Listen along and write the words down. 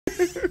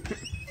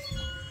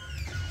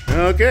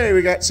Okay,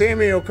 we got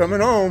Samuel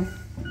coming home.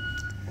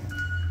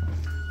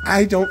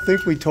 I don't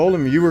think we told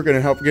him you were going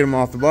to help get him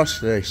off the bus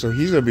today, so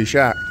he's going to be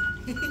shocked.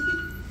 He's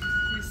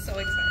so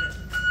excited.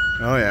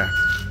 Oh, yeah.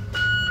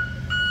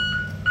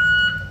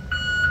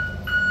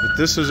 But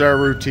this is our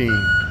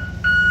routine.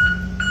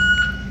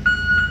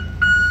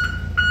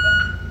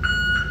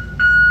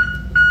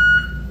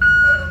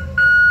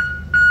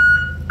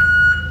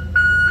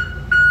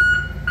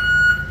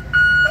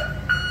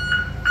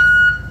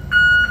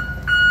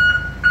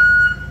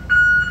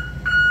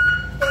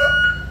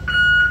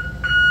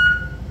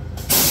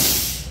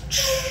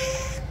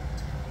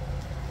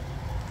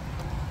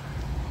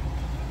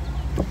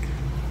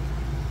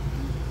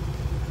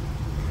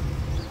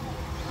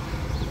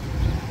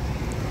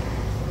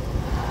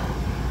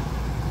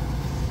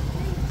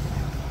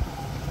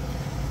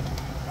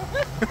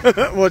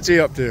 What's he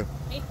up to?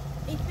 He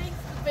thinks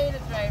the beta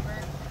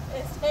driver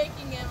is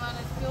taking him on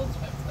his field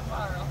trip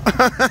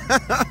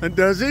tomorrow.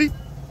 Does he?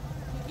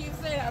 He keeps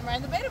saying, I'm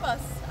riding the beta bus.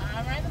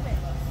 I'm riding the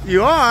beta bus.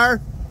 You are?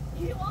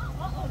 You are?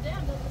 Uh-oh,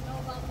 Dan doesn't know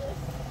about this.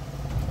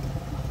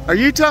 Are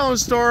you telling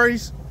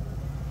stories?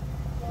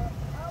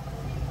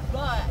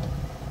 But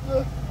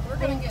we're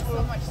going to get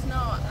so much snow,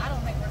 I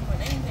don't think we're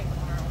doing anything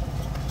tomorrow.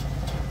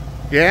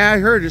 Yeah, I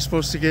heard it's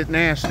supposed to get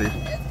nasty. It's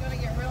going to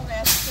get real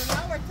nasty. So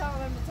now we're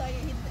telling him to tell you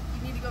you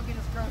need to go get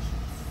his groceries.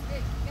 Hey,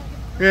 you gotta get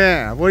the groceries.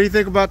 Yeah, what do you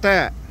think about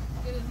that?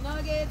 Get his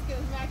nuggets, get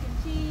his mac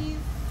and cheese.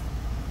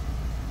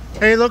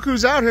 Hey, look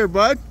who's out here,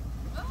 bud.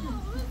 Oh,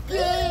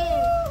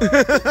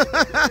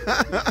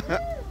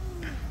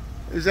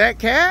 Is that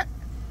Cat?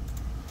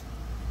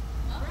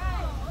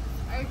 Alright.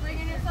 Are you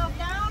bringing yourself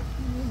down?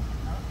 Okay.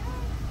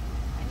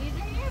 I need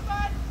your hand,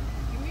 bud.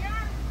 Here we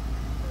are.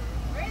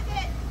 Where is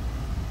it?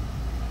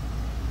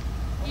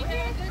 He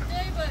had a good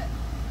day, but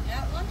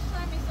at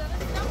lunchtime he said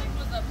his stomach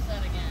was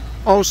upset again.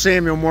 Oh,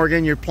 Samuel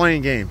Morgan, you're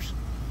playing games.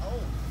 Oh,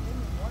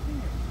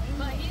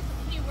 but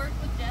he worked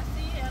with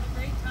Jesse, had a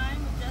great time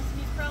with Jesse.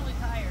 He's probably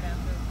tired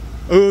after.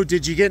 Oh,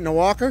 did you get in the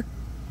walker?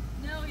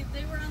 No,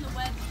 they were on the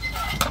wedge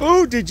today.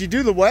 Oh, did you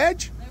do the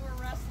wedge? They were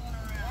wrestling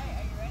around.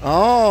 Are you ready?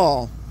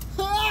 Oh.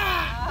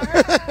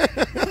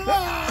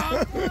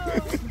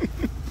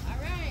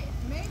 Alright,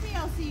 maybe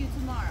I'll see you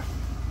tomorrow.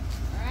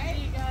 Alright?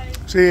 See you guys.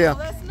 See ya.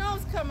 Well, that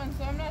snow's coming,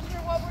 so I'm not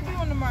sure what we're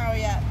doing tomorrow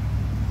yet.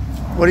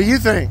 What do you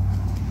think?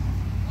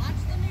 Watch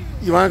the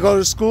news. You want to go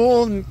to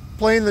school and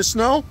play in the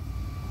snow?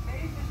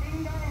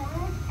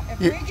 If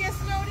we get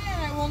snowed in,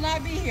 I will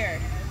not be here.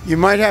 You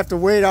might have to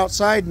wait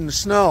outside in the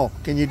snow.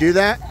 Can you do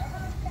that?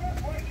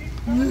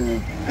 Leave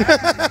me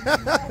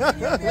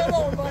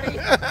alone, buddy. See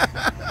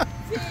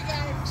you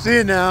guys. See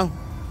you now.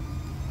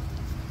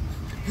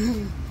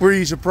 Were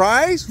you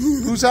surprised?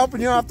 Who's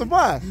helping you off the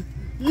bus?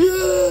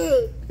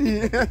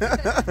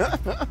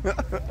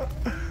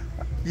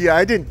 Yeah,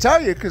 I didn't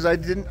tell you because I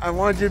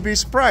wanted you to be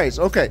surprised.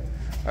 Okay,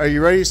 are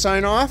you ready to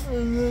sign off?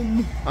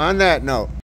 On that note.